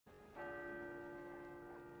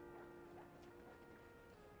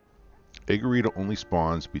Agarita only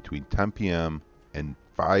spawns between 10 p.m. and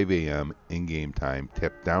 5 a.m. in-game time.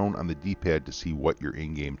 Tap down on the D-pad to see what your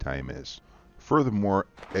in-game time is. Furthermore,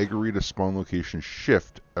 Agarita spawn locations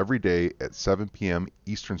shift every day at 7 p.m.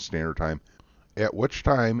 Eastern Standard Time, at which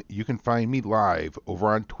time you can find me live over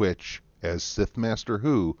on Twitch as Sithmaster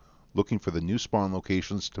Who, looking for the new spawn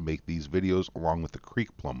locations to make these videos along with the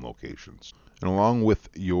Creek Plum locations. And along with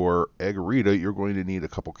your Agarita, you're going to need a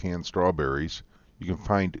couple canned strawberries. You can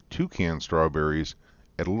find 2 canned strawberries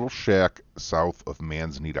at a little shack south of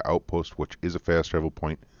Manzanita Outpost, which is a fast travel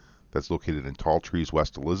point that's located in Tall Trees,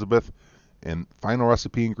 West Elizabeth. And final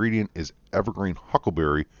recipe ingredient is Evergreen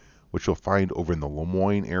Huckleberry, which you'll find over in the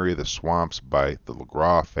Lemoyne area, the swamps by the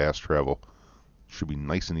LaGras fast travel. Should be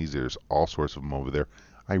nice and easy. There's all sorts of them over there.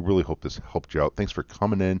 I really hope this helped you out. Thanks for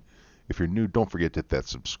coming in. If you're new, don't forget to hit that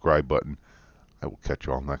subscribe button. I will catch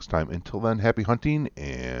you all next time. Until then, happy hunting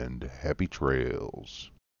and happy trails.